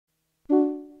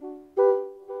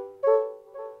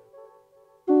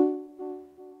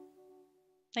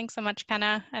Thanks so much,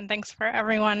 Kenna, and thanks for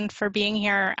everyone for being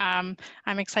here. I'm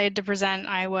excited to present.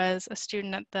 I was a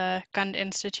student at the Gund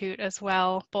Institute as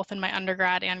well, both in my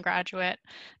undergrad and graduate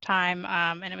time,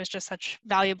 and it was just such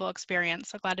valuable experience.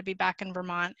 So glad to be back in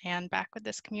Vermont and back with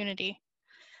this community.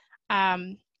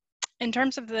 In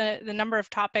terms of the number of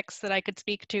topics that I could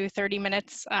speak to, 30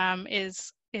 minutes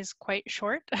is quite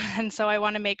short, and so I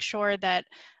want to make sure that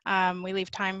we leave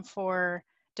time for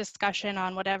discussion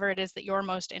on whatever it is that you're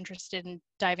most interested in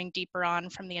diving deeper on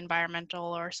from the environmental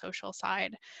or social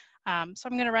side. So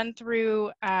I'm going to run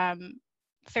through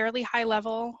fairly high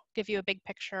level, give you a big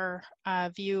picture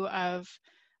view of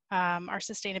our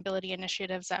sustainability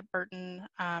initiatives at Burton,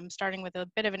 starting with a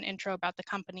bit of an intro about the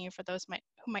company for those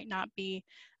who might not be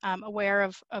aware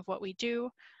of what we do.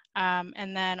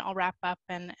 And then I'll wrap up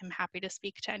and I'm happy to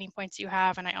speak to any points you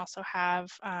have. And I also have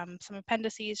some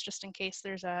appendices just in case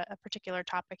there's a particular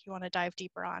topic you want to dive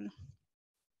deeper on.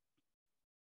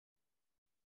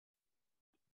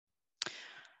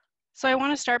 So I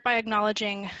want to start by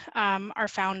acknowledging our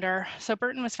founder. So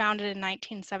Burton was founded in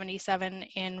 1977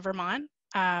 in Vermont.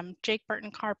 Jake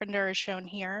Burton Carpenter is shown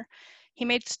here. He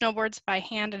made snowboards by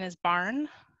hand in his barn.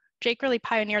 Jake really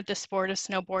pioneered the sport of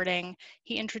snowboarding.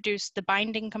 He introduced the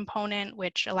binding component,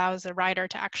 which allows a rider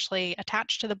to actually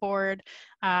attach to the board,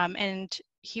 and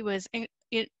he was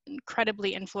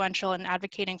incredibly influential in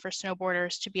advocating for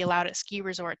snowboarders to be allowed at ski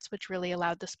resorts, which really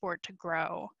allowed the sport to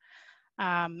grow.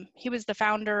 He was the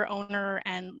founder, owner,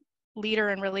 and leader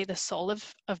and really the soul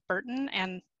of Burton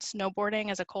and snowboarding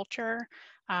as a culture.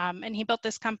 And he built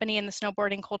this company in the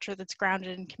snowboarding culture that's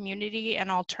grounded in community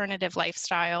and alternative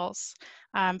lifestyles.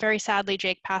 Very sadly,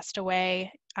 Jake passed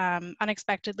away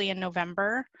unexpectedly in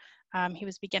November. He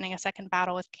was beginning a second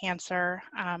battle with cancer.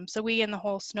 So we and the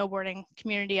whole snowboarding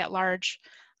community at large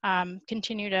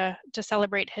continue to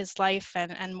celebrate his life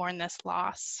and mourn this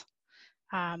loss.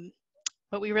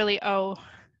 But we really owe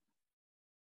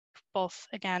both,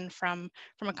 again, from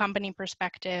a company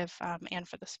perspective and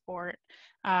for the sport.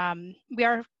 We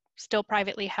are still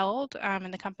privately held,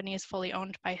 and the company is fully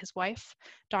owned by his wife,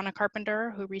 Donna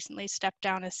Carpenter, who recently stepped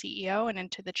down as CEO and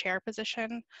into the chair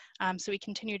position. So we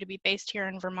continue to be based here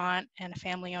in Vermont and a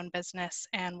family-owned business,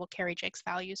 and will carry Jake's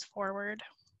values forward.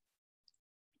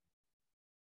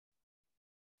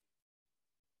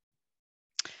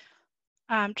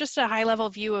 Just a high-level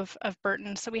view of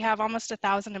Burton. So we have almost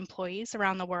 1,000 employees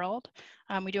around the world.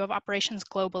 We do have operations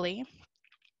globally.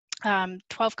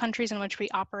 12 countries in which we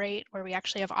operate, where we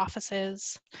actually have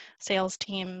offices, sales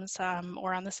teams,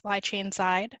 or on the supply chain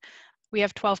side. We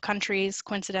have 12 countries,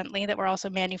 coincidentally, that we're also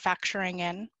manufacturing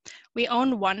in. We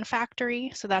own one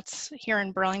factory, so that's here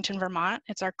in Burlington, Vermont.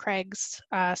 It's our Craig's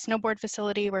snowboard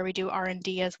facility, where we do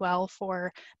R&D as well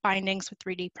for bindings with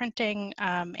 3D printing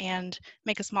and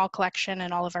make a small collection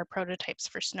and all of our prototypes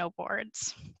for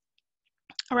snowboards.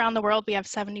 Around the world, we have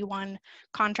 71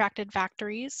 contracted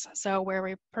factories, so where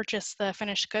we purchase the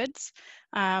finished goods,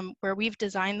 where we've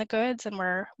designed the goods and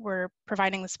we're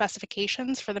providing the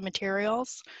specifications for the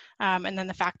materials, and then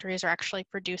the factories are actually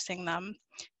producing them.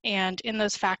 And in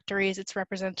those factories, it's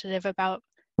representative of about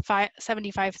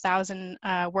 75,000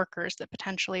 workers that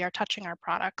potentially are touching our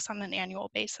products on an annual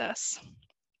basis.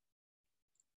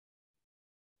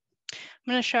 I'm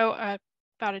going to show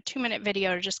about a 2-minute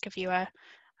video to just give you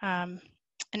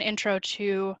an intro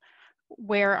to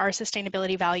where our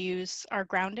sustainability values are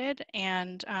grounded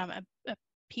and a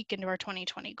peek into our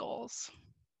 2020 goals.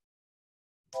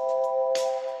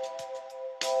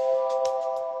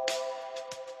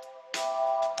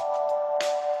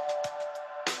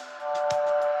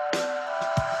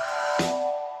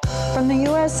 From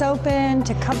the US Open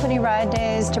to company ride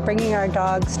days to bringing our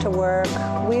dogs to work,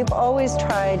 we've always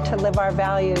tried to live our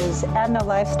values and the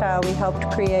lifestyle we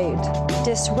helped create.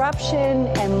 Disruption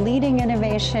and leading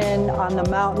innovation on the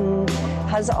mountain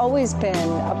has always been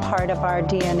a part of our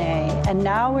DNA, and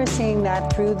now we're seeing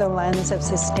that through the lens of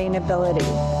sustainability,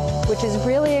 which is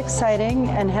really exciting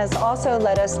and has also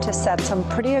led us to set some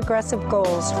pretty aggressive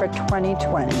goals for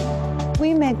 2020.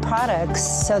 We make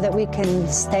products so that we can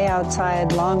stay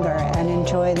outside longer and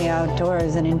enjoy the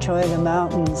outdoors and enjoy the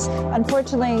mountains.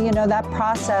 Unfortunately, you know, that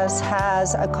process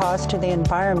has a cost to the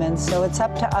environment, so it's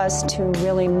up to us to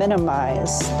really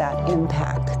minimize that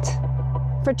impact.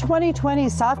 For 2020,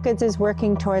 Soft Goods is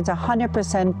working towards a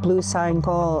 100% blue sign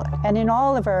goal, and in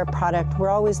all of our product,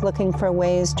 we're always looking for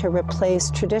ways to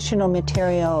replace traditional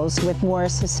materials with more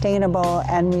sustainable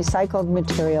and recycled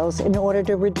materials in order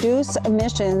to reduce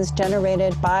emissions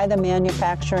generated by the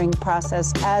manufacturing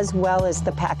process as well as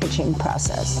the packaging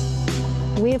process.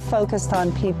 We've focused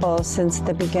on people since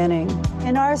the beginning.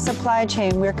 In our supply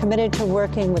chain, we're committed to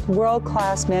working with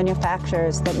world-class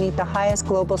manufacturers that meet the highest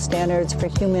global standards for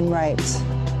human rights.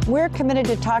 We're committed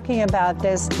to talking about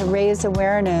this to raise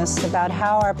awareness about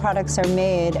how our products are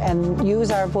made and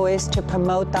use our voice to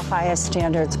promote the highest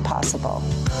standards possible.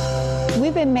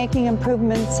 We've been making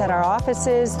improvements at our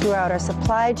offices throughout our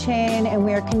supply chain, and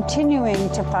we are continuing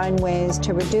to find ways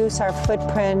to reduce our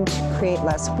footprint, create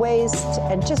less waste,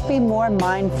 and just be more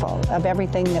mindful of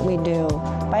everything that we do.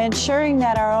 By ensuring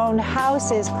that our own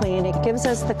house is clean, it gives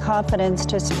us the confidence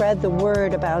to spread the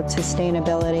word about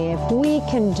sustainability. If we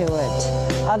can do it,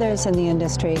 others in the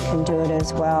industry can do it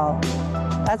as well.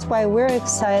 That's why we're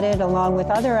excited, along with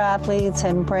other athletes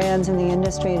and brands in the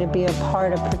industry, to be a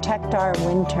part of Protect Our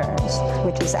Winters,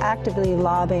 which is actively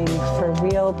lobbying for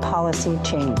real policy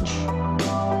change.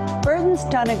 Burton's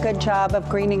done a good job of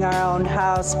greening our own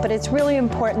house, but it's really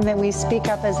important that we speak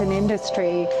up as an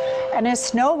industry and as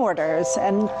snowboarders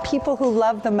and people who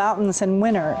love the mountains in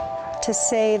winter to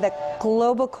say that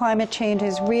global climate change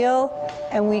is real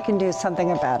and we can do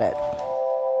something about it.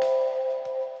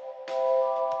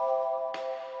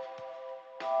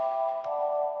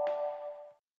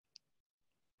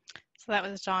 So that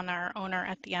was Dawn, our owner,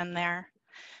 at the end there.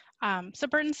 So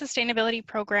Burton's sustainability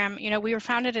program, we were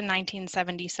founded in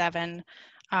 1977.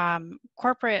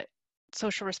 Corporate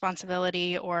social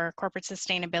responsibility or corporate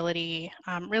sustainability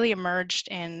really emerged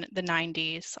in the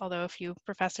 90s, although a few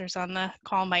professors on the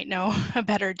call might know a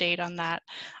better date on that.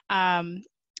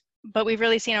 But we've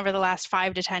really seen over the last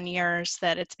 5 to 10 years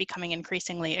that it's becoming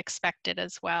increasingly expected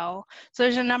as well. So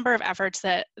there's a number of efforts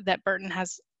that Burton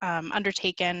has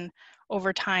undertaken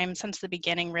over time since the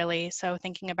beginning, really. So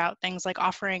thinking about things like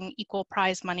offering equal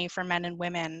prize money for men and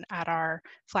women at our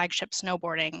flagship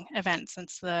snowboarding event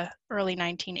since the early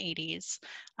 1980s,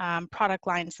 product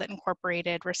lines that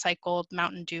incorporated recycled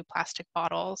Mountain Dew plastic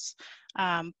bottles.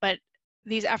 But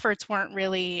these efforts weren't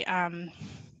really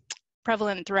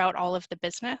prevalent throughout all of the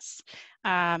business,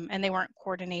 and they weren't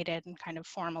coordinated and kind of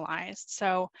formalized.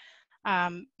 So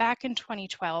back in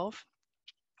 2012,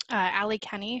 Allie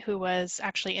Kenny, who was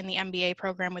actually in the MBA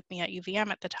program with me at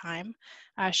UVM at the time,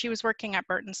 she was working at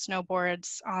Burton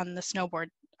Snowboards on the snowboard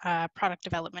product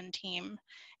development team.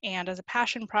 And as a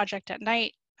passion project at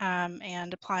night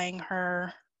and applying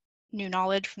her new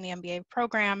knowledge from the MBA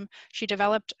program, she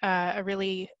developed a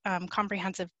really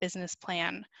comprehensive business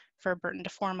plan for Burton to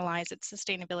formalize its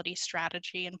sustainability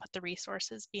strategy and put the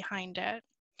resources behind it.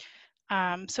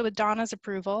 So with Donna's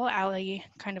approval, Allie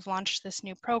kind of launched this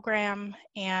new program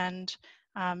and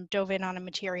dove in on a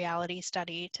materiality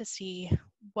study to see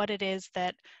what it is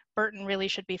that Burton really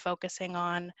should be focusing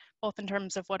on, both in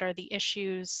terms of what are the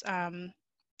issues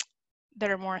that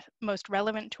are most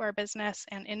relevant to our business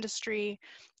and industry,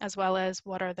 as well as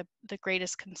what are the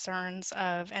greatest concerns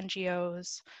of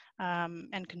NGOs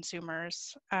and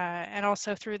consumers, and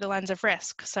also through the lens of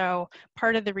risk. So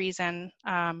part of the reason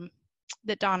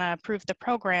that Donna approved the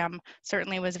program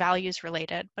certainly was values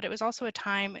related, but it was also a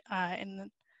time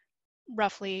in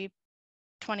roughly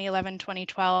 2011,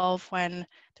 2012, when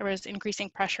there was increasing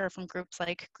pressure from groups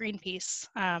like Greenpeace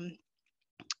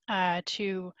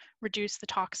to reduce the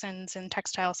toxins in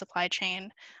textile supply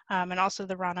chain, and also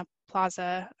the Rana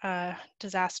Plaza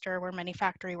disaster where many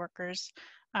factory workers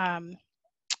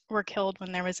were killed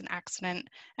when there was an accident.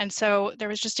 And so there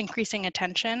was just increasing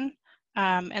attention.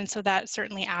 And so that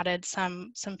certainly added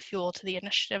some fuel to the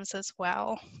initiatives as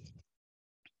well.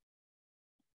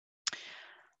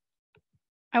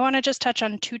 I want to just touch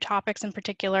on 2 topics in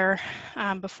particular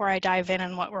before I dive in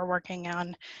on what we're working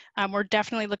on. We're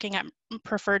definitely looking at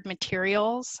preferred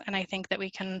materials, and I think that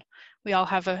we all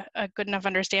have a good enough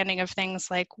understanding of things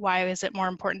like why is it more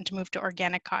important to move to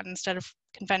organic cotton instead of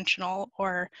conventional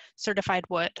or certified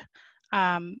wood.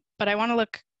 But I want to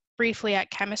look briefly at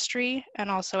chemistry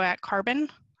and also at carbon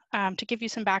to give you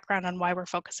some background on why we're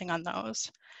focusing on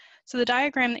those. So the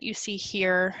diagram that you see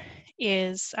here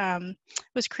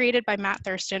was created by Matt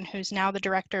Thurston, who's now the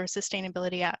Director of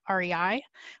Sustainability at REI.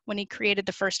 When he created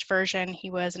the first version,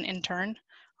 he was an intern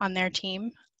on their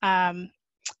team. And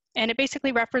it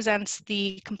basically represents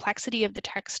the complexity of the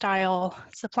textile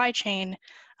supply chain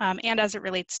and as it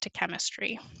relates to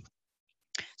chemistry.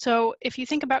 So if you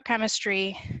think about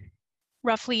chemistry,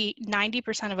 roughly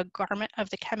 90% of a garment, of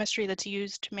the chemistry that's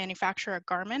used to manufacture a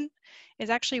garment, is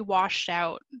actually washed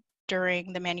out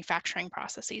during the manufacturing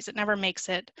processes. It never makes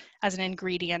it as an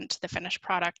ingredient to the finished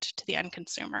product to the end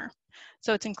consumer.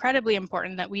 So it's incredibly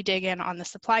important that we dig in on the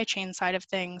supply chain side of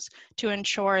things to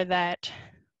ensure that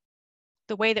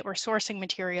the way that we're sourcing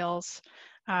materials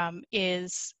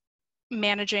is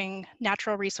managing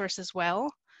natural resources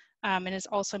well, and is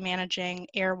also managing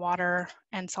air, water,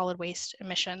 and solid waste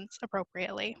emissions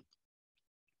appropriately.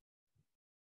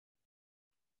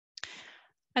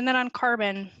 And then on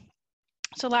carbon,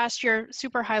 so last year,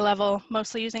 super high level,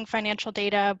 mostly using financial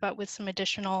data, but with some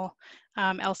additional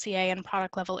LCA and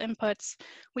product level inputs,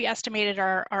 we estimated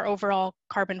our overall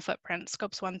carbon footprint,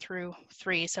 scopes 1 through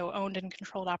 3, so owned and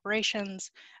controlled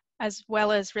operations, as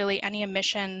well as really any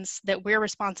emissions that we're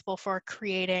responsible for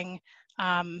creating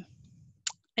a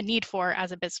need for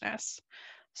as a business.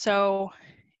 So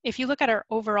if you look at our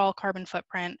overall carbon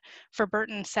footprint, for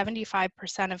Burton,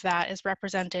 75% of that is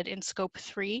represented in scope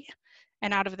 3,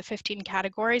 and out of the 15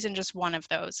 categories, in just one of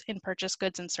those, in purchased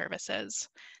goods and services.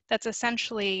 That's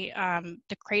essentially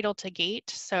the cradle to gate,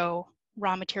 so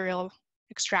raw material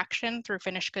extraction through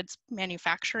finished goods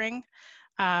manufacturing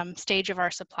stage of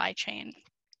our supply chain.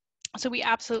 So we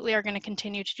absolutely are going to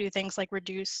continue to do things like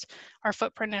reduce our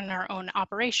footprint in our own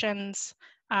operations,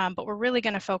 but we're really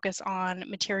going to focus on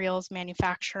materials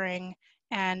manufacturing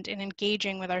and in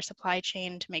engaging with our supply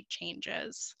chain to make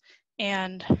changes.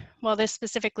 And while this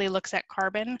specifically looks at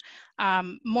carbon,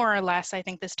 more or less, I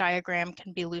think this diagram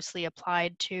can be loosely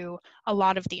applied to a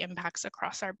lot of the impacts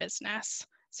across our business.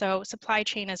 So supply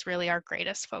chain is really our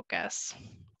greatest focus.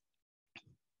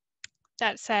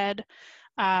 That said,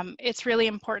 it's really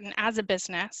important as a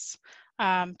business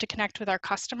to connect with our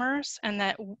customers, and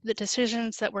that the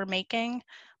decisions that we're making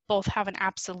both have an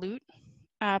absolute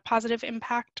positive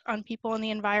impact on people and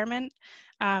the environment,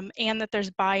 and that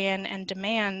there's buy-in and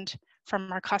demand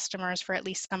from our customers for at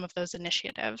least some of those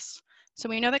initiatives. So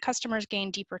we know that customers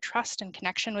gain deeper trust and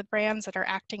connection with brands that are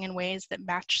acting in ways that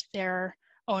match their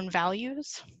own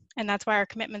values. And that's why our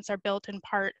commitments are built in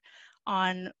part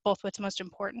on both what's most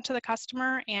important to the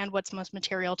customer and what's most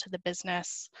material to the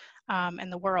business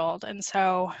and the world. And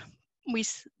so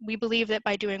we believe that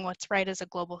by doing what's right as a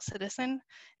global citizen,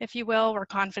 if you will, we're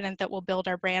confident that we'll build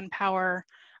our brand power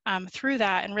through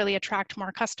that and really attract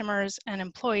more customers and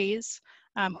employees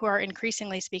who are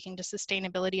increasingly speaking to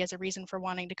sustainability as a reason for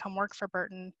wanting to come work for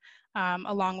Burton,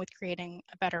 along with creating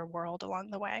a better world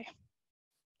along the way.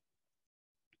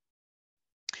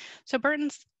 So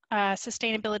Burton's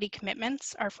sustainability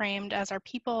commitments are framed as our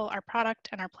people, our product,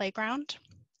 and our playground.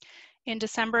 In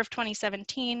December of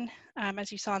 2017,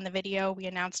 as you saw in the video, we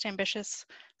announced ambitious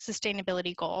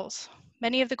sustainability goals.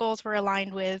 Many of the goals were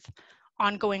aligned with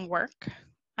ongoing work.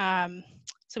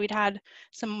 So we'd had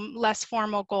some less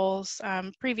formal goals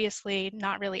previously,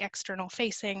 not really external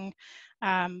facing,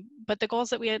 but the goals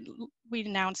that we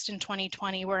announced in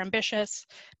 2020 were ambitious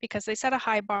because they set a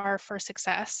high bar for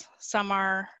success. Some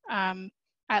are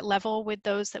at level with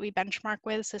those that we benchmark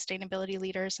with, sustainability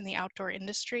leaders in the outdoor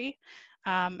industry,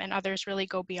 and others really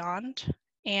go beyond.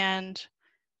 And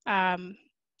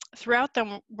throughout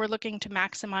them, we're looking to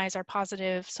maximize our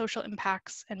positive social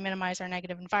impacts and minimize our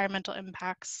negative environmental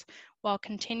impacts while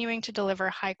continuing to deliver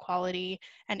high quality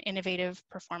and innovative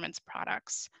performance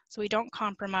products. So we don't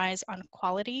compromise on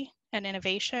quality and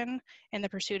innovation in the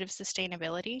pursuit of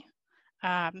sustainability.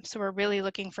 So we're really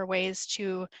looking for ways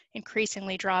to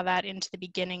increasingly draw that into the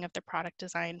beginning of the product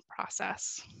design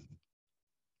process.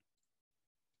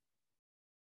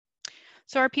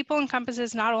 So our people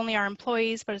encompasses not only our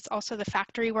employees, but it's also the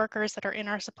factory workers that are in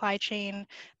our supply chain,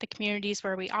 the communities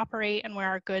where we operate and where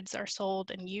our goods are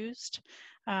sold and used,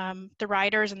 the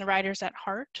riders and the riders at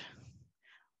heart.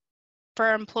 For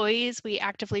our employees, we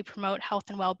actively promote health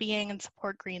and well-being and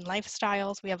support green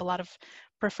lifestyles. We have a lot of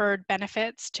preferred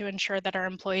benefits to ensure that our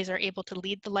employees are able to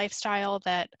lead the lifestyle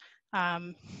that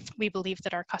we believe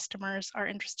that our customers are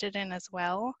interested in as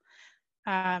well.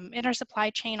 In our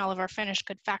supply chain, all of our finished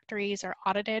good factories are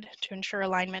audited to ensure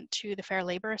alignment to the Fair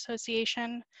Labor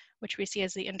Association, which we see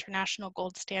as the international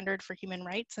gold standard for human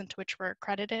rights and to which we're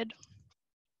accredited.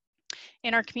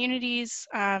 In our communities,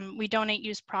 we donate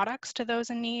used products to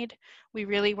those in need. We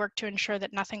really work to ensure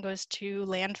that nothing goes to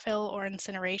landfill or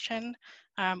incineration,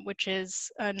 which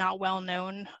is a not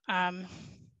well-known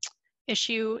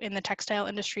issue in the textile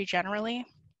industry generally.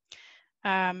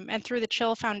 And through the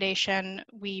Chill Foundation,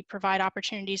 we provide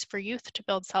opportunities for youth to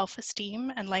build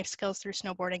self-esteem and life skills through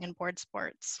snowboarding and board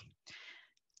sports.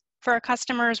 For our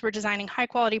customers, we're designing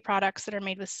high-quality products that are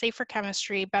made with safer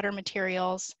chemistry, better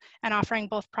materials, and offering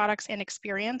both products and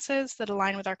experiences that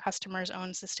align with our customers' own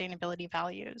sustainability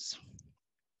values.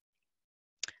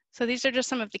 So these are just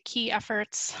some of the key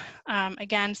efforts.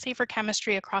 Again, safer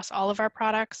chemistry across all of our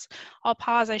products. I'll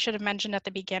pause, I should have mentioned at the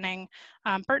beginning,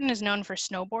 Burton is known for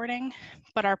snowboarding,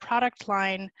 but our product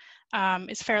line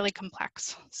is fairly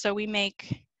complex. So we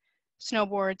make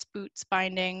snowboards, boots,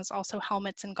 bindings, also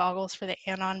helmets and goggles for the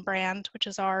Anon brand, which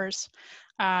is ours.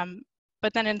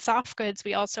 But then in soft goods,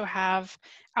 we also have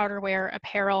outerwear,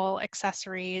 apparel,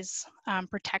 accessories,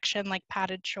 protection like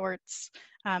padded shorts,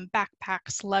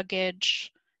 backpacks,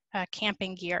 luggage,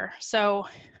 camping gear. So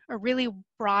a really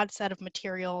broad set of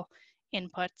material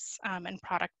inputs and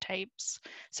product types.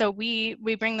 So we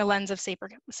bring the lens of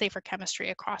safer chemistry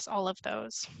across all of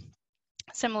those.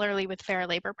 Similarly with fair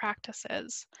labor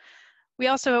practices. We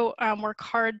also work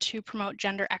hard to promote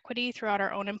gender equity throughout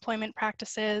our own employment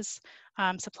practices,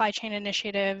 supply chain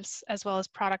initiatives, as well as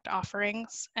product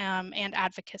offerings and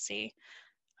advocacy.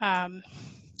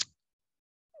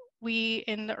 We,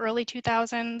 in the early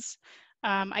 2000s,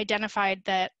 identified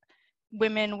that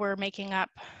women were making up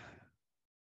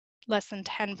less than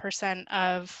 10%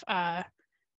 of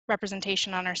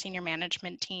representation on our senior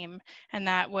management team, and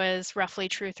that was roughly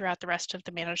true throughout the rest of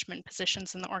the management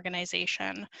positions in the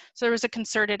organization. So there was a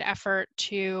concerted effort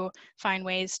to find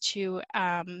ways to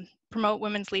promote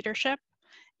women's leadership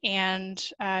and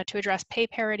to address pay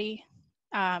parity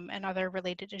and other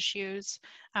related issues.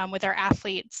 With our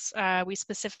athletes, we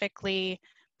specifically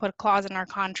put a clause in our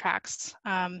contracts.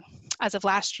 As of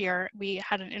last year, we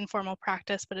had an informal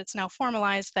practice, but it's now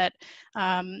formalized that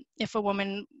if a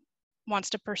woman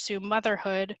wants to pursue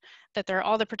motherhood, that there are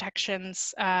all the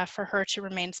protections for her to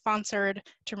remain sponsored,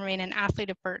 to remain an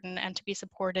athlete of Burton, and to be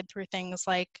supported through things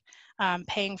like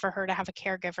paying for her to have a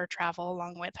caregiver travel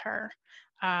along with her.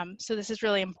 So this is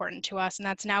really important to us, and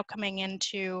that's now coming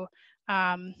into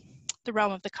the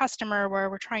realm of the customer,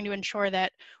 where we're trying to ensure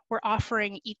that we're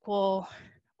offering equal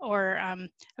or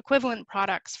equivalent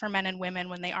products for men and women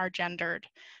when they are gendered,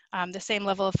 the same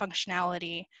level of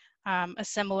functionality, a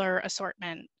similar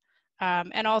assortment,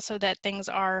 and also that things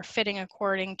are fitting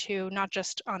according to not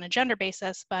just on a gender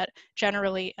basis, but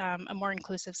generally a more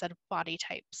inclusive set of body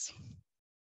types.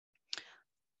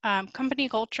 Company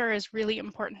culture is really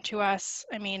important to us.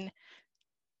 I mean,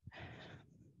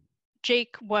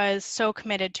 Jake was so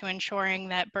committed to ensuring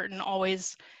that Burton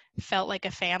always felt like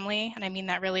a family, and I mean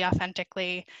that really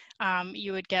authentically.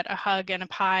 You would get a hug and a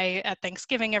pie at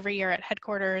Thanksgiving every year at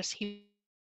headquarters,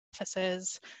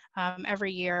 offices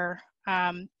every year.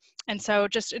 And so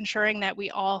just ensuring that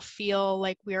we all feel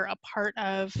like we're a part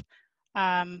of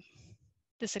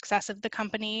the success of the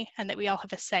company and that we all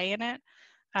have a say in it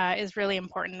is really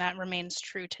important. That remains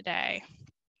true today.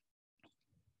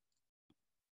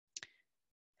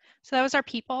 So that was our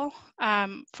people.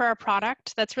 For our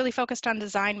product, that's really focused on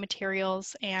design,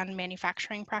 materials, and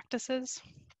manufacturing practices.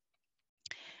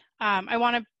 I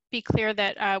want to be clear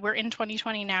that we're in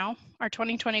 2020 now. Our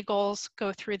 2020 goals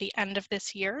go through the end of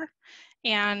this year.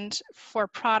 And for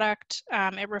product,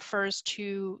 it refers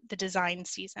to the design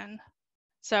season.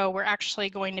 So we're actually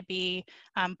going to be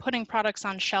putting products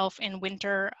on shelf in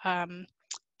winter,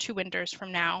 2 winters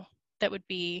from now, that would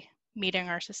be meeting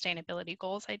our sustainability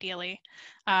goals ideally.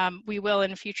 We will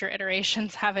in future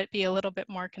iterations have it be a little bit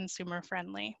more consumer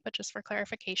friendly, but just for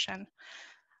clarification.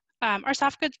 Our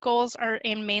soft goods goals are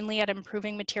aimed mainly at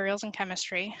improving materials and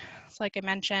chemistry. So like I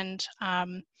mentioned,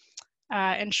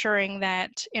 ensuring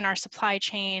that in our supply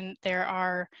chain, the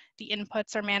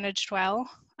inputs are managed well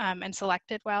and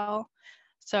selected well.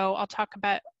 So I'll talk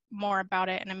more about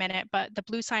it in a minute, but the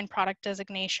Blue Sign product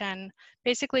designation,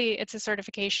 basically it's a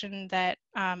certification that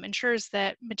ensures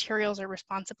that materials are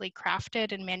responsibly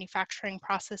crafted in manufacturing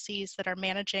processes that are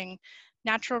managing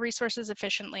natural resources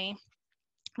efficiently,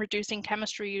 reducing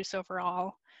chemistry use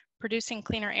overall, producing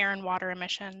cleaner air and water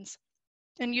emissions,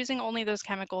 and using only those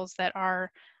chemicals that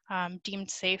are deemed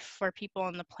safe for people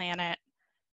on the planet.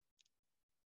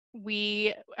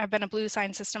 We have been a Blue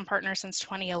Sign System partner since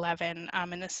 2011,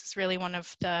 and this is really one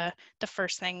of the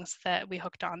first things that we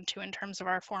hooked on to in terms of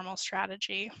our formal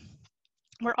strategy.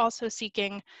 We're also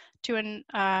seeking to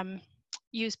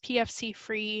use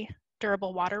PFC-free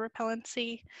durable water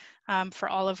repellency for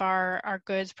all of our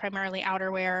goods, primarily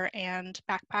outerwear and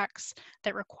backpacks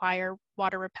that require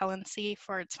water repellency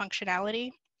for its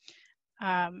functionality.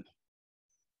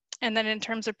 And then in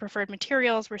terms of preferred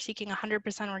materials, we're seeking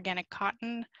 100% organic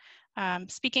cotton.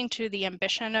 Speaking to the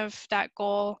ambition of that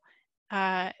goal,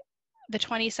 the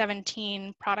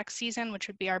 2017 product season, which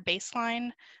would be our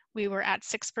baseline, we were at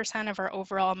 6% of our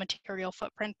overall material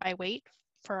footprint by weight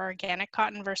for organic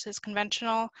cotton versus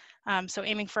conventional. So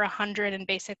aiming for 100 and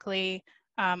basically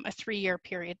a 3-year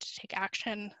period to take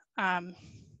action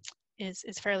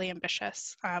is fairly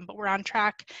ambitious, but we're on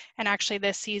track. And actually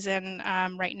this season,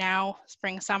 right now,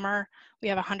 spring, summer, we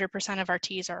have 100% of our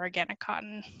tees are organic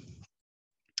cotton.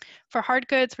 For hard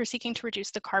goods, we're seeking to reduce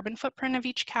the carbon footprint of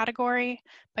each category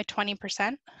by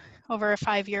 20% over a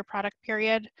 5-year product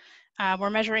period. We're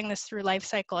measuring this through life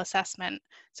cycle assessment.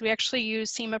 So we actually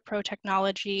use SEMA Pro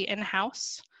technology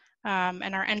in-house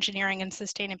and our engineering and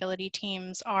sustainability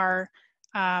teams are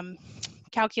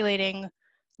calculating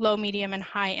low, medium, and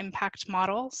high impact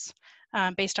models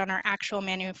based on our actual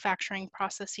manufacturing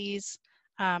processes,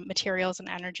 materials, and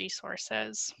energy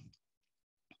sources.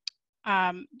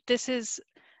 This is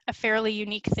a fairly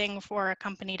unique thing for a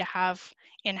company to have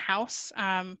in-house.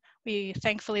 We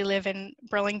thankfully live in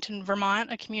Burlington,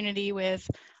 Vermont, a community with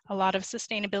a lot of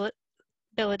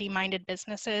sustainability-minded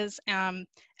businesses, and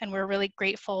we're really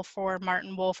grateful for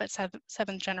Martin Wolf at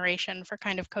Seventh Generation for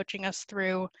kind of coaching us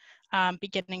through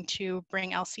beginning to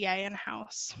bring LCA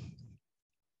in-house.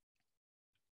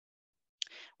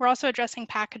 We're also addressing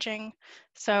packaging,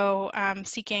 so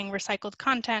seeking recycled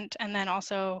content and then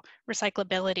also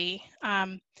recyclability,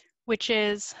 which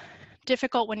is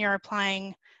difficult when you're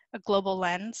applying a global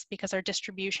lens because our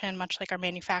distribution, much like our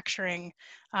manufacturing,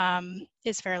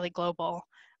 is fairly global.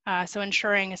 So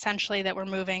ensuring essentially that we're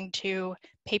moving to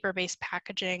paper-based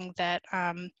packaging that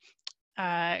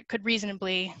could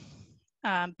reasonably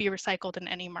be recycled in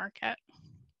any market.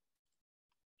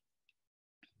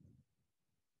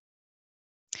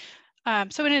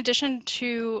 So in addition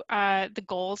to the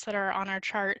goals that are on our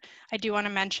chart, I do want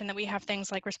to mention that we have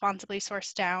things like responsibly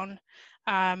sourced down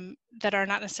that are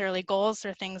not necessarily goals,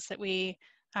 they're things that we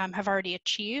have already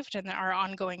achieved and that are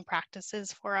ongoing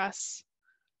practices for us.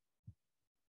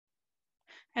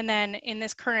 And then in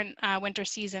this current winter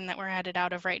season that we're headed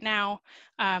out of right now,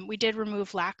 we did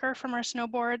remove lacquer from our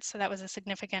snowboards, so that was a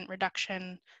significant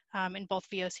reduction in both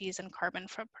VOCs and carbon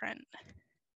footprint.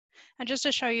 And just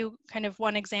to show you kind of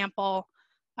one example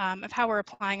of how we're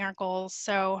applying our goals.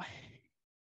 So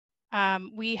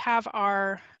we have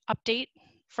our update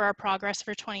for our progress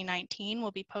for 2019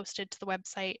 will be posted to the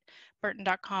website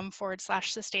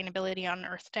burton.com/sustainability on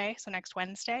Earth Day, so next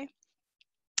Wednesday.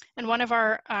 And one of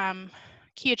our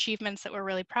key achievements that we're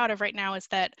really proud of right now is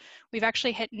that we've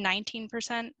actually hit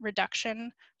 19%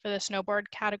 reduction for the snowboard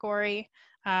category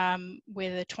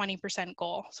with a 20%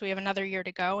 goal. So we have another year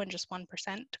to go and just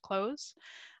 1% to close.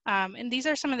 And these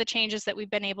are some of the changes that we've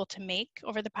been able to make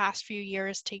over the past few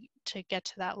years to get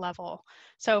to that level.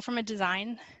 So from a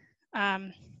design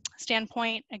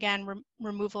standpoint, again,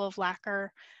 removal of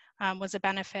lacquer was a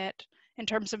benefit. In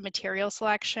terms of material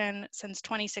selection, since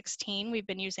 2016, we've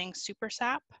been using Super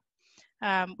Sap,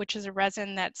 which is a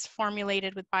resin that's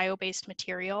formulated with bio-based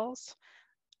materials.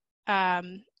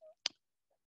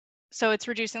 So it's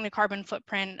reducing the carbon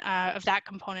footprint of that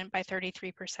component by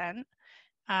 33%.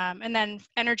 And then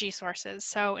energy sources.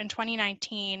 So in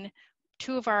 2019,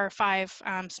 2 of our 5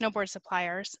 snowboard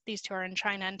suppliers, these 2 are in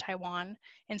China and Taiwan,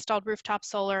 installed rooftop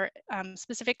solar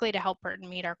specifically to help Burton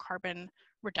meet our carbon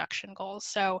reduction goals.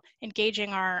 So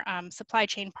engaging our supply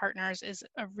chain partners is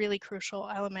a really crucial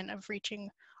element of reaching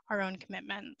our own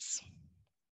commitments.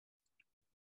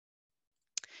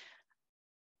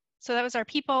 So that was our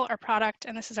people, our product,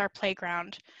 and this is our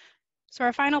playground. So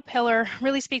our final pillar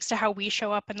really speaks to how we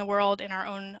show up in the world in our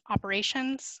own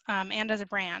operations and as a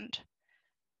brand.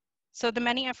 So the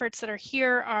many efforts that are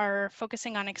here are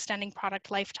focusing on extending product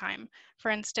lifetime.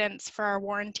 For instance, for our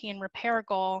warranty and repair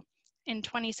goal, in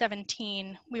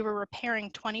 2017, we were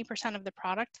repairing 20% of the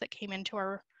product that came into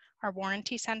our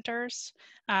warranty centers,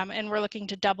 and we're looking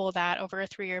to double that over a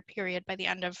 3-year period by the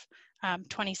end of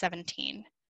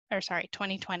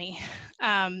 2020.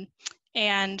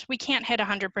 And we can't hit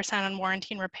 100% on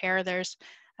warranty and repair. There's,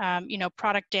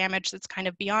 product damage that's kind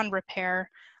of beyond repair.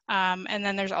 And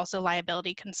then there's also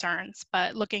liability concerns,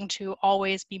 but looking to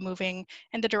always be moving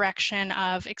in the direction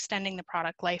of extending the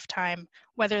product lifetime,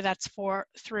 whether that's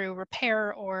through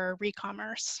repair or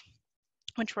re-commerce,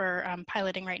 which we're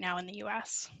piloting right now in the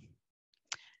US.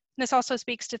 This also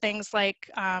speaks to things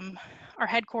like our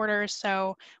headquarters.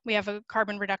 So we have a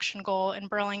carbon reduction goal in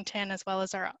Burlington, as well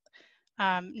as our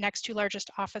next 2 largest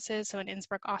offices, so in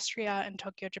Innsbruck, Austria, and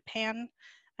Tokyo, Japan,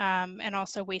 and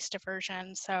also waste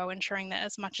diversion. So ensuring that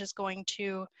as much is going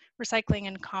to recycling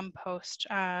and compost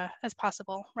as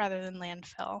possible rather than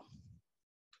landfill.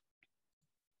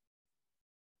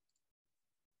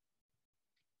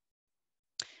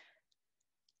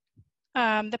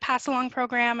 The pass along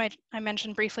program, I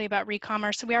mentioned briefly about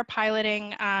re-commerce. So we are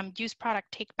piloting used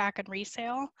product take back and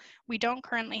resale. We don't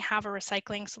currently have a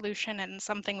recycling solution, and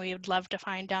something we would love to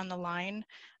find down the line.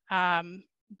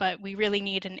 But we really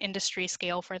need an industry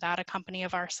scale for that. A company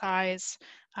of our size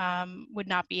would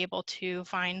not be able to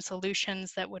find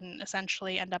solutions that wouldn't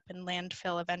essentially end up in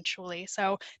landfill eventually.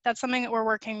 So that's something that we're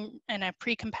working in a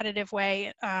pre-competitive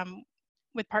way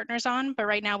with partners on, but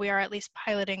right now we are at least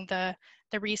piloting the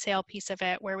resale piece of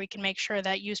it, where we can make sure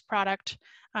that used product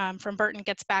from Burton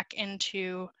gets back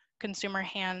into consumer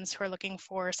hands who are looking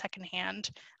for secondhand.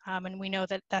 And we know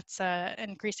that that's an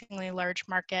increasingly large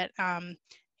market,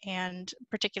 and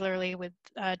particularly with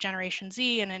Generation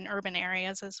Z and in urban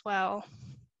areas as well.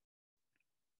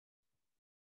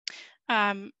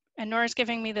 And Nora's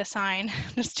giving me the sign,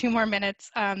 just 2 more minutes.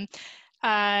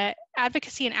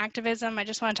 Advocacy and activism, I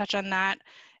just want to touch on that.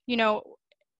 You know,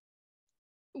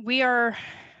 we are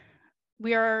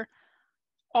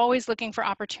always looking for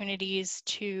opportunities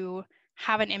to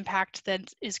have an impact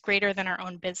that is greater than our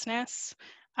own business,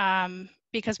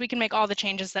 because we can make all the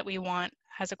changes that we want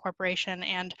as a corporation,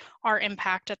 and our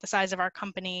impact at the size of our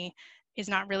company is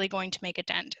not really going to make a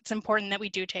dent. It's important that we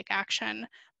do take action,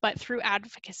 but through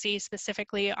advocacy,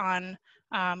 specifically on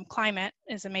climate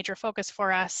is a major focus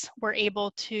for us, we're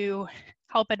able to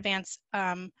help advance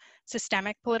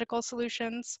systemic political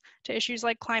solutions to issues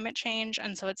like climate change.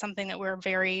 And so it's something that we're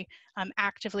very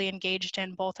actively engaged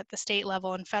in, both at the state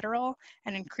level and federal,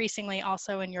 and increasingly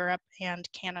also in Europe and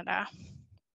Canada.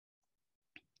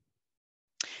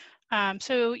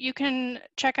 So you can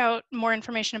check out more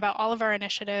information about all of our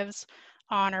initiatives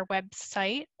on our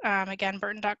website. Again,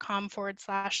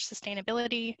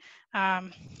 burton.com/sustainability.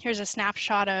 Here's a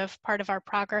snapshot of part of our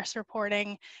progress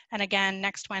reporting. And again,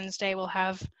 next Wednesday, we'll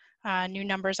have new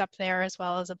numbers up there, as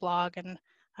well as a blog and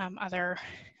other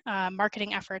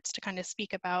marketing efforts to kind of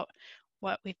speak about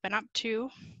what we've been up to.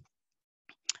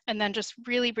 And then just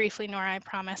really briefly, Nora, I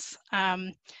promise,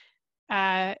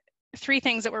 3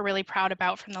 things that we're really proud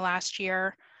about from the last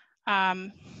year.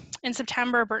 In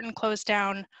September, Burton closed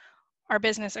down our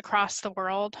business across the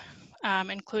world,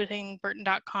 including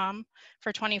Burton.com,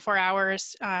 for 24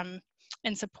 hours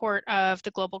in support of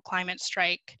the global climate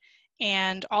strike.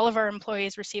 And all of our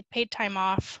employees received paid time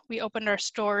off. We opened our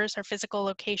stores, our physical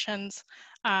locations,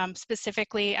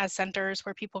 specifically as centers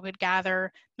where people could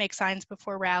gather, make signs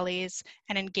before rallies,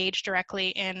 and engage directly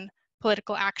in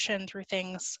political action through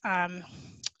things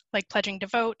like pledging to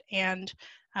vote and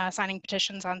signing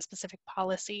petitions on specific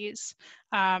policies.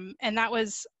 And that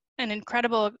was an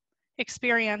incredible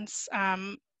experience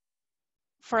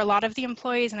for a lot of the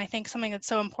employees. And I think something that's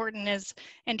so important is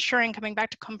ensuring, coming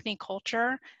back to company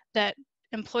culture, that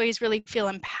employees really feel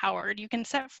empowered. You can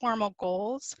set formal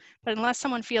goals, but unless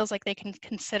someone feels like they can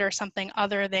consider something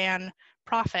other than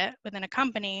profit within a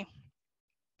company,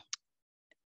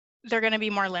 they're going to be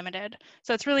more limited.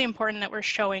 So it's really important that we're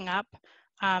showing up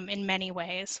in many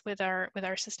ways with our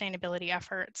sustainability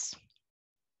efforts.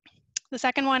 The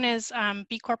second one is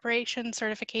B Corporation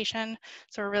certification.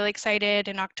 So we're really excited.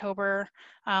 In October,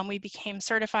 we became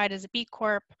certified as a B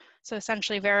Corp. So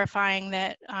essentially verifying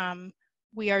that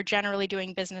we are generally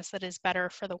doing business that is better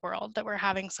for the world, that we're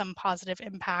having some positive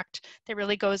impact that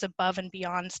really goes above and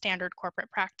beyond standard corporate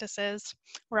practices.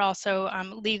 We're also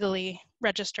legally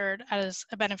registered as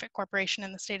a benefit corporation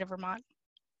in the state of Vermont.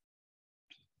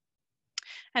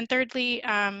 And thirdly,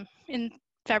 in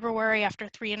February, after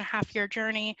a 3.5-year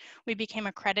journey, we became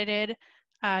accredited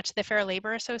to the Fair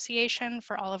Labor Association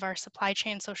for all of our supply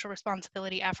chain social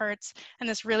responsibility efforts. And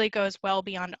this really goes well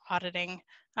beyond auditing.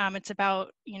 It's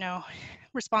about,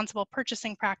 responsible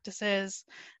purchasing practices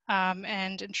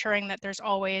and ensuring that there's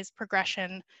always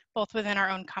progression, both within our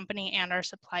own company and our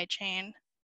supply chain.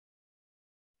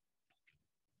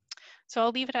 So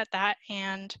I'll leave it at that,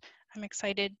 and I'm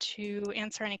excited to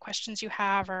answer any questions you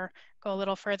have or go a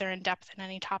little further in depth in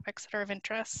any topics that are of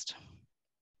interest.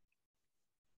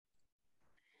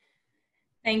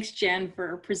 Thanks, Jen,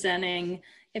 for presenting.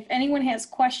 If anyone has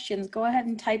questions, go ahead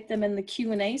and type them in the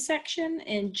Q&A section,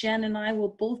 and Jen and I will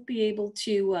both be able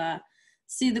to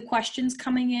see the questions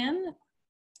coming in,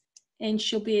 and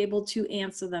she'll be able to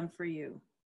answer them for you.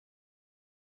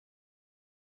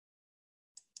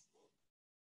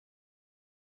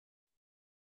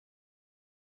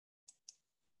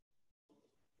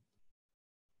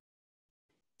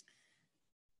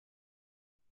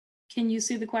 Can you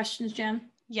see the questions, Jen?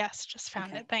 Yes, just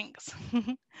found it, thanks.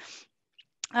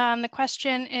 The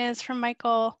question is from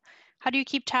Michael. How do you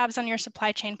keep tabs on your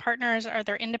supply chain partners? Are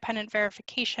there independent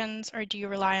verifications, or do you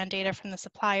rely on data from the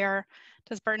supplier?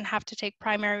 Does Burton have to take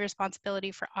primary responsibility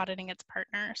for auditing its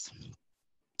partners?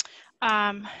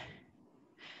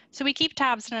 So we keep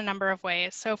tabs in a number of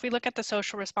ways. So if we look at the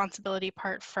social responsibility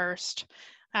part first,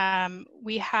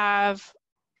 we have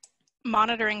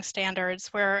monitoring standards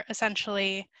where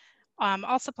essentially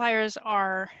all suppliers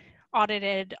are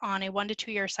audited on a 1 to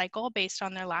 2 year cycle based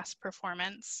on their last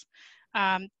performance.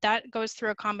 That goes through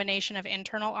a combination of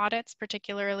internal audits,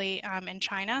 particularly in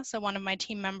China. So one of my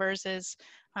team members is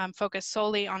focused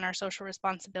solely on our social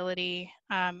responsibility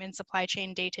in supply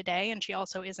chain day to day, and she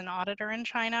also is an auditor in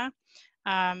China.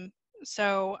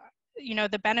 So you know,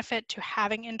 the benefit to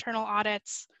having internal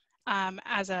audits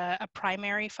as a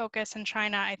primary focus in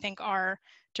China, I think, are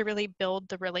to really build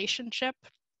the relationship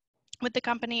with the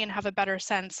company and have a better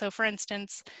sense. So for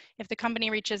instance, if the company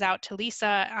reaches out to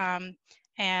Lisa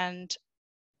and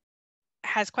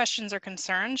has questions or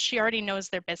concerns, she already knows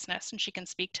their business and she can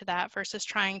speak to that versus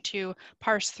trying to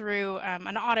parse through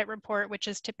an audit report, which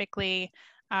is typically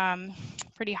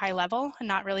pretty high level and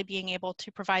not really being able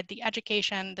to provide the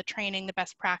education, the training, the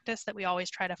best practice that we always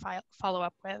try to follow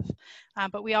up with.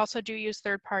 But we also do use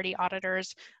third-party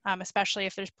auditors, especially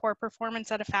if there's poor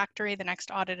performance at a factory. The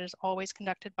next audit is always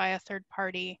conducted by a third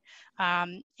party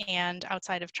and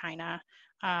outside of China.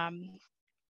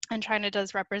 And China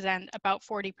does represent about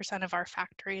 40% of our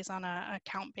factories on a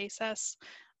count basis.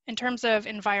 In terms of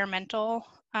environmental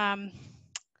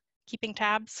keeping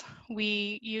tabs,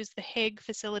 we use the Hague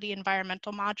Facility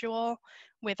Environmental Module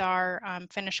with our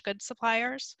finished goods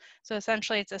suppliers. So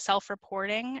essentially it's a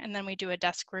self-reporting, and then we do a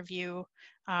desk review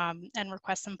and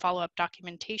request some follow-up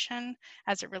documentation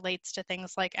as it relates to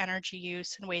things like energy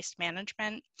use and waste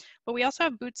management. But we also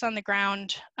have boots on the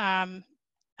ground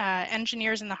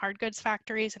engineers in the hard goods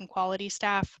factories and quality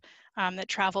staff that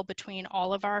travel between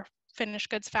all of our finished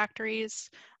goods factories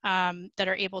that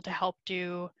are able to help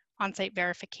do on-site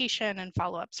verification and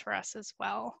follow-ups for us as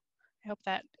well. I hope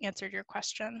that answered your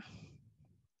question.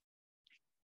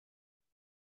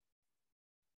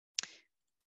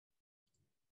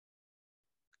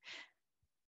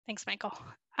 Thanks, Michael.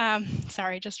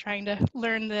 Sorry, just trying to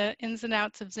learn the ins and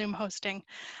outs of Zoom hosting.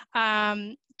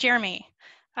 Jeremy,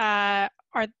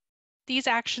 are these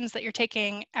actions that you're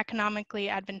taking economically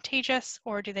advantageous,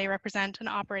 or do they represent an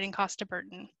operating cost to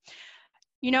Burton?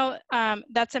 You know,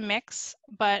 that's a mix,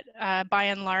 but by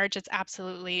and large, it's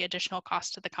absolutely additional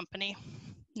cost to the company,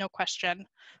 no question.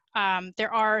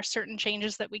 There are certain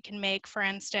changes that we can make. For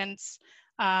instance,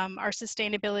 our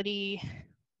sustainability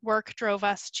work drove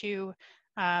us to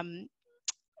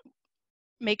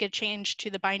make a change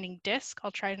to the binding disc. I'll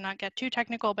try to not get too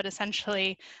technical, but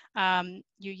essentially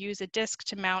you use a disc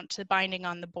to mount the binding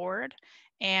on the board,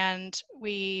 and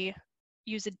we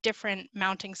use a different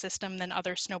mounting system than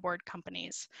other snowboard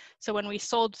companies. So when we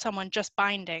sold someone just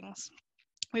bindings,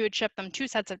 we would ship them 2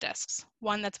 sets of discs,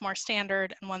 one that's more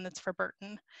standard and one that's for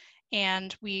Burton.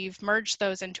 And we've merged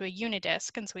those into a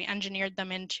unidisc, and so we engineered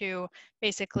them into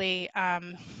basically a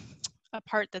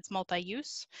part that's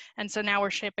multi-use. And so now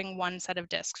we're shipping 1 set of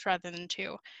discs rather than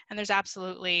 2. And there's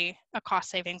absolutely a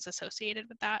cost savings associated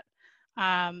with that.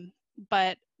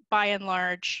 But by and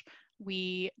large,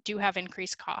 we do have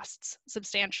increased costs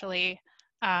substantially,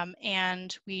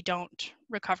 and we don't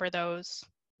recover those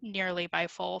nearly by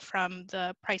full from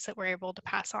the price that we're able to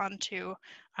pass on to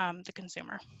the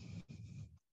consumer.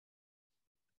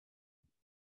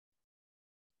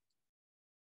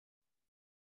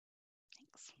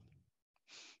 Thanks.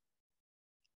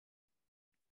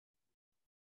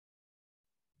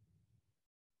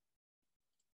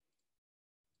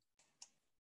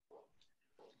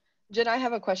 Jen, I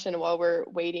have a question while we're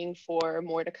waiting for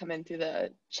more to come in through the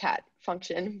chat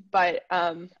function, but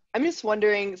I'm just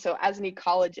wondering, so as an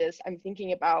ecologist, I'm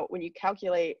thinking about when you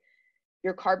calculate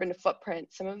your carbon footprint,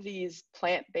 some of these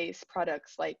plant-based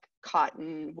products like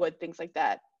cotton, wood, things like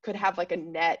that, could have like a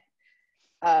net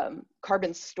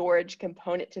carbon storage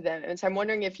component to them. And so I'm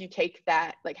wondering if you take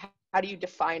that, like how do you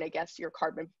define, I guess, your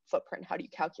carbon footprint? How do you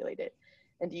calculate it?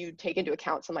 And do you take into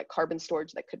account some like carbon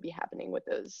storage that could be happening with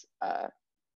those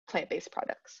plant-based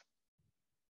products?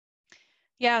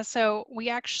 Yeah, so we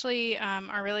actually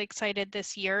are really excited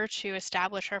this year to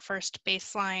establish our first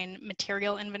baseline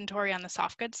material inventory on the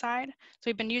soft goods side. So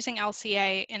we've been using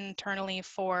LCA internally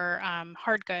for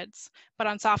hard goods, but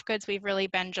on soft goods, we've really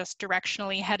been just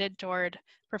directionally headed toward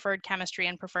preferred chemistry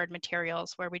and preferred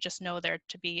materials, where we just know there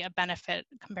to be a benefit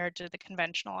compared to the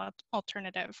conventional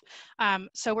alternative.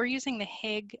 So we're using the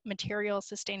Hague Material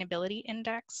Sustainability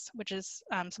Index, which is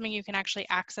something you can actually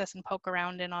access and poke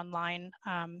around in online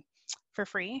for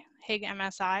free, Hague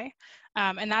MSI,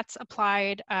 and that's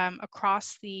applied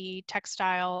across the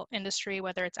textile industry,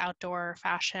 whether it's outdoor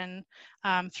fashion,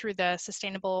 through the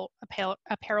Sustainable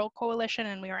Apparel Coalition,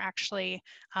 and we were actually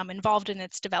involved in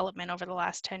its development over the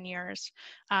last 10 years.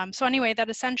 So anyway, that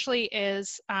essentially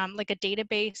is like a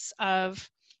database of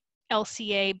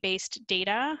LCA-based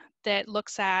data that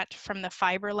looks at from the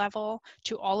fiber level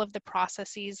to all of the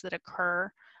processes that occur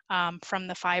from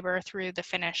the fiber through the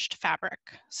finished fabric.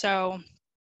 So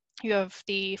you have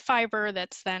the fiber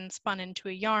that's then spun into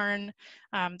a yarn,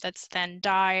 that's then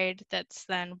dyed, that's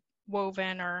then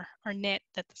woven or knit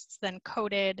that's then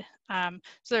coated.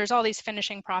 So there's all these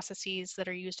finishing processes that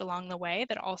are used along the way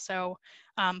that also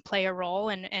play a role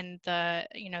in the,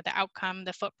 the outcome,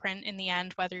 the footprint in the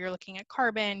end, whether you're looking at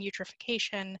carbon,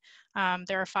 eutrophication.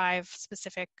 There are 5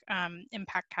 specific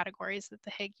impact categories that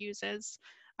the HIG uses.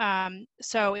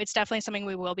 So it's definitely something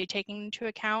we will be taking into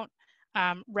account.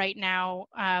 Right now,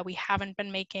 we haven't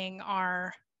been making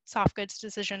our soft goods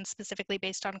decisions specifically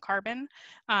based on carbon,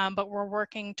 but we're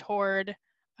working toward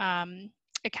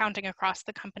accounting across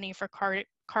the company for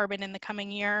carbon in the coming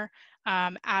year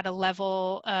at a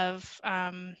level of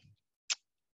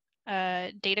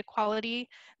data quality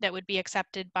that would be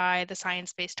accepted by the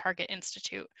Science Based Target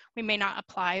Institute. We may not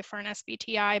apply for an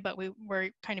SBTI, but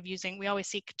we're kind of we always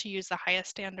seek to use the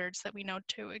highest standards that we know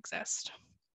to exist.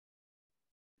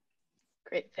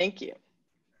 Great, thank you.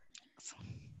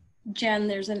 Jen,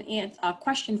 there's a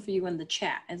question for you in the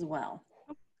chat as well.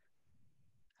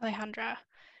 Alejandra,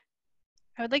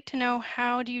 I would like to know,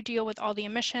 how do you deal with all the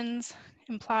emissions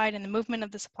implied in the movement of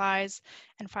the supplies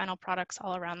and final products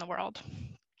all around the world?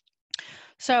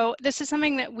 So this is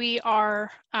something that we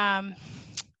are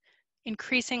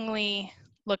increasingly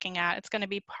looking at. It's going to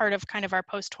be part of kind of our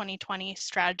post-2020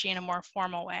 strategy in a more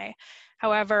formal way.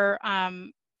 However,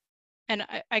 and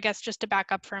I guess just to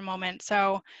back up for a moment,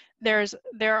 so there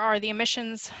are the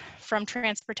emissions from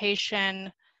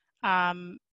transportation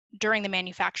during the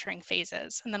manufacturing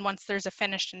phases. And then once there's a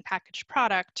finished and packaged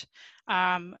product,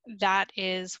 that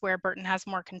is where Burton has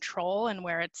more control and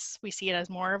where we see it as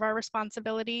more of our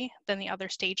responsibility than the other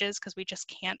stages, because we just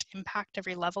can't impact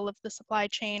every level of the supply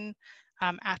chain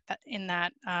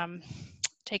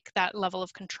take that level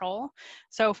of control.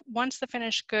 So once the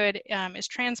finished good is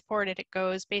transported, it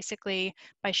goes basically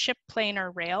by ship, plane,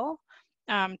 or rail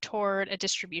toward a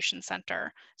distribution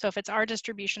center. So if it's our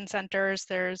distribution centers,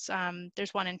 there's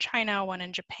one in China, one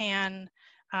in Japan,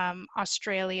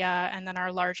 Australia, and then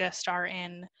our largest are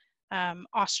in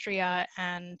Austria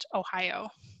and Ohio.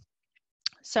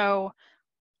 So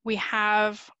we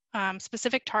have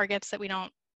specific targets that we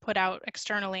don't put out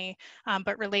externally,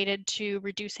 but related to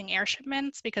reducing air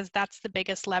shipments, because that's the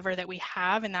biggest lever that we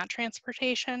have in that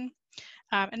transportation.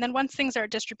 And then once things are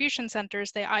at distribution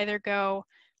centers, they either go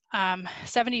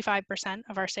 75%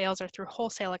 of our sales are through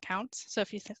wholesale accounts. So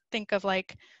if you think of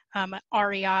like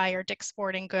REI or Dick's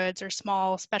Sporting Goods or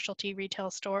small specialty retail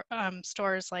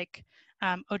stores like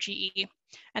OGE,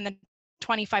 and then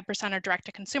 25% are direct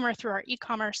to consumer through our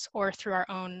e-commerce or through our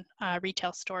own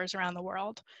retail stores around the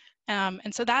world.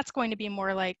 And so that's going to be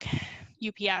more like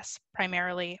UPS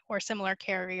primarily, or similar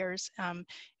carriers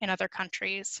in other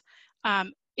countries.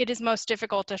 It is most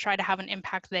difficult to try to have an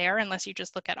impact there unless you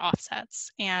just look at offsets.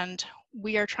 And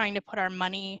we are trying to put our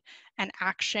money and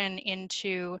action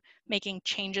into making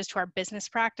changes to our business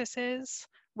practices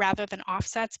rather than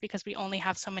offsets, because we only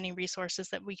have so many resources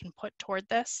that we can put toward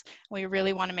this. We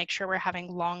really want to make sure we're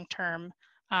having long-term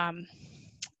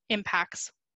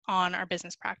impacts on our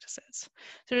business practices.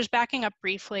 So just backing up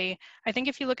briefly, I think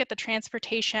if you look at the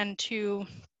transportation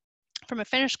from a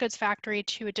finished goods factory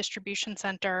to a distribution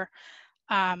center,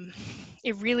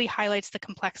 it really highlights the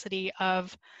complexity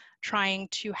of trying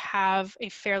to have a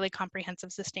fairly comprehensive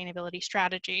sustainability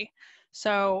strategy.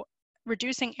 So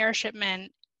reducing air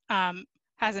shipment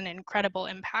has an incredible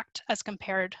impact as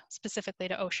compared specifically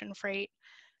to ocean freight.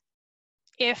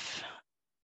 If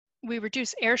we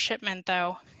reduce air shipment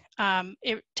though,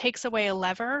 it takes away a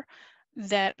lever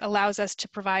that allows us to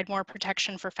provide more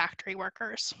protection for factory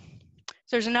workers.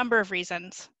 So there's a number of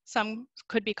reasons. Some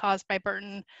could be caused by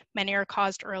Burton, many are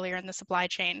caused earlier in the supply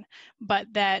chain, but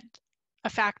that a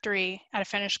factory at a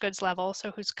finished goods level,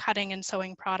 so who's cutting and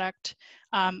sewing product,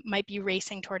 might be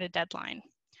racing toward a deadline.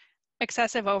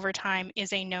 Excessive overtime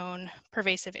is a known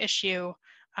pervasive issue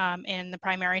in the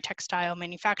primary textile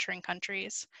manufacturing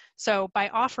countries. So by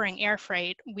offering air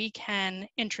freight, we can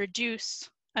introduce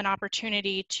an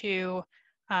opportunity to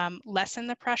lessen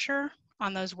the pressure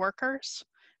on those workers,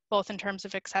 both in terms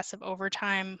of excessive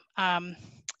overtime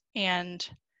and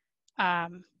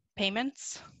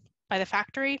payments by the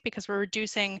factory, because we're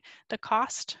reducing the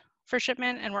cost for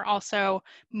shipment and we're also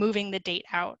moving the date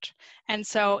out. And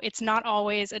so it's not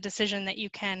always a decision that you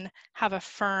can have a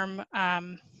firm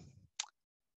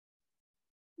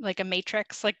like a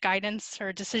matrix, like guidance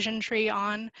or decision tree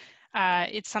on.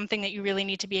 It's something that you really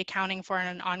need to be accounting for on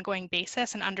an ongoing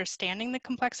basis and understanding the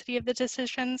complexity of the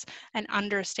decisions and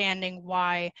understanding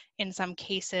why in some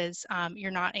cases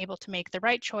you're not able to make the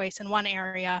right choice in one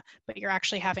area, but you're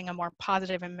actually having a more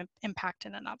positive impact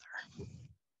in another.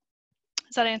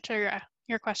 Does that answer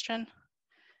your question?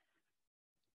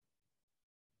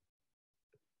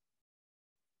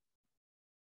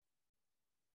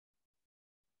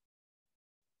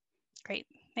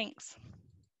 Thanks.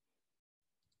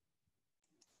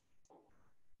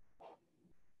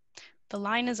 The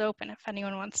line is open if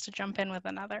anyone wants to jump in with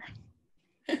another.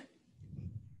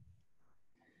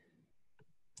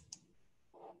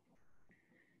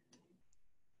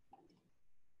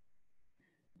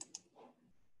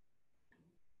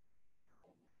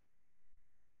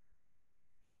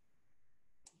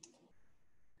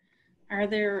 Are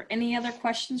there any other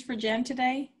questions for Jenn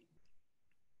today?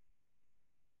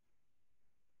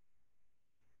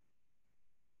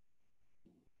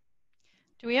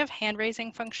 Do we have hand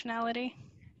raising functionality?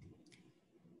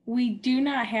 We do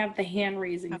not have the hand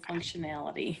raising Okay.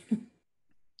 functionality.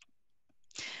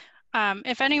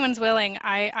 If anyone's willing,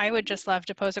 I would just love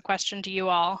to pose a question to you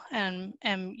all, and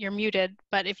you're muted,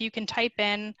 but if you can type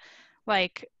in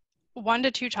like 1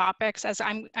 to 2 topics, as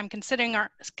I'm considering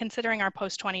our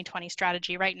post 2020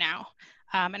 strategy right now,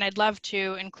 and I'd love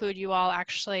to include you all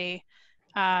actually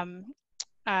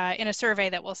in a survey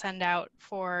that we'll send out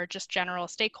for just general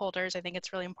stakeholders. I think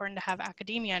it's really important to have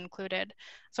academia included.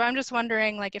 So I'm just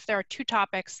wondering, like, if there are 2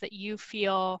 topics that you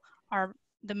feel are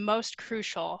the most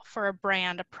crucial for a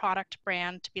brand, a product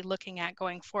brand, to be looking at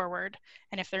going forward,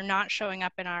 and if they're not showing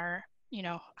up in our, you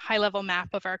know, high-level map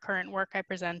of our current work I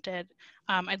presented,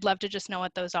 I'd love to just know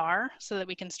what those are so that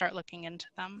we can start looking into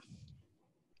them.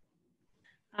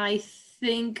 I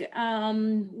think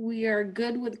we are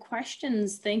good with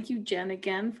questions. Thank you, Jenn,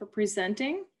 again for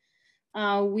presenting.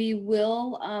 We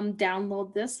will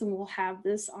download this and we'll have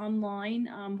this online,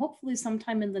 hopefully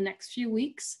sometime in the next few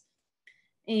weeks.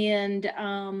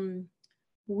 And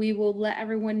we will let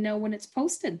everyone know when it's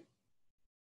posted.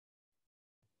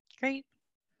 Great.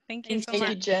 Thank you so much. Thank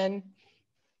you, Jenn.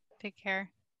 Take care.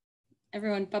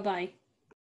 Everyone, bye-bye.